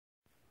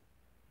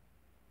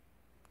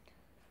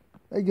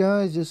Hey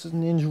guys, this is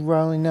Ninja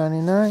Riley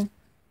 99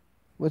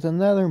 with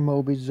another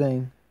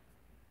mobizen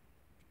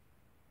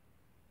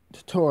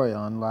tutorial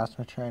on lost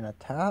my train of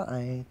thought. I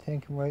ain't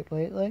thinking right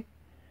lately.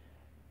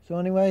 So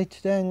anyway,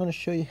 today I'm going to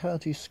show you how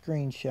to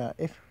screenshot.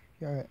 If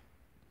your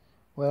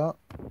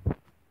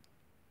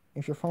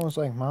phone's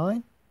like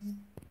mine,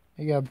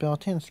 you got a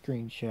built-in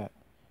screenshot.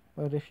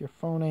 But if your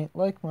phone ain't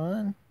like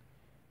mine,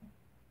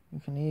 you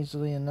can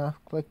easily enough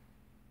click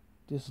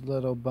this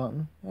little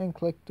button and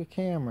click the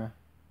camera,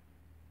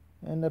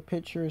 and the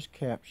picture is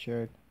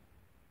captured.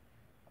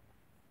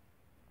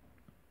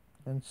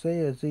 And say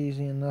it's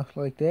easy enough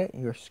like that,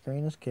 your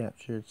screen is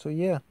captured. So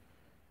yeah,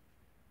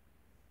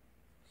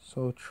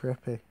 so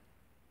trippy.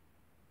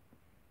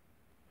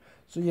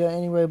 So yeah,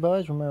 anyway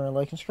guys, remember to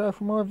like and subscribe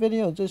for more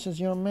videos. This is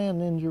your man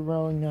Ninja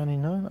Rolling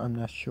 99. I'm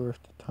not sure if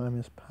the time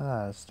is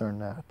passed or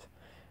not.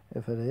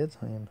 If it is,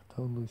 I am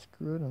totally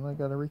screwed and I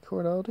gotta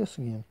record all this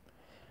again.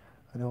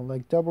 I don't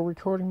like double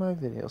recording my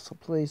videos, so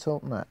please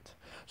hope not.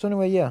 So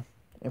anyway, yeah,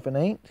 if it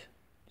ain't,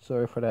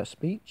 sorry for that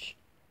speech.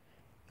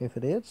 If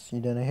it is,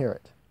 you didn't hear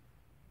it.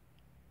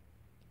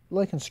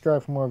 Like and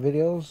subscribe for more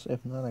videos.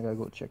 If not, I gotta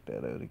go check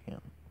that out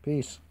again.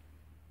 Peace.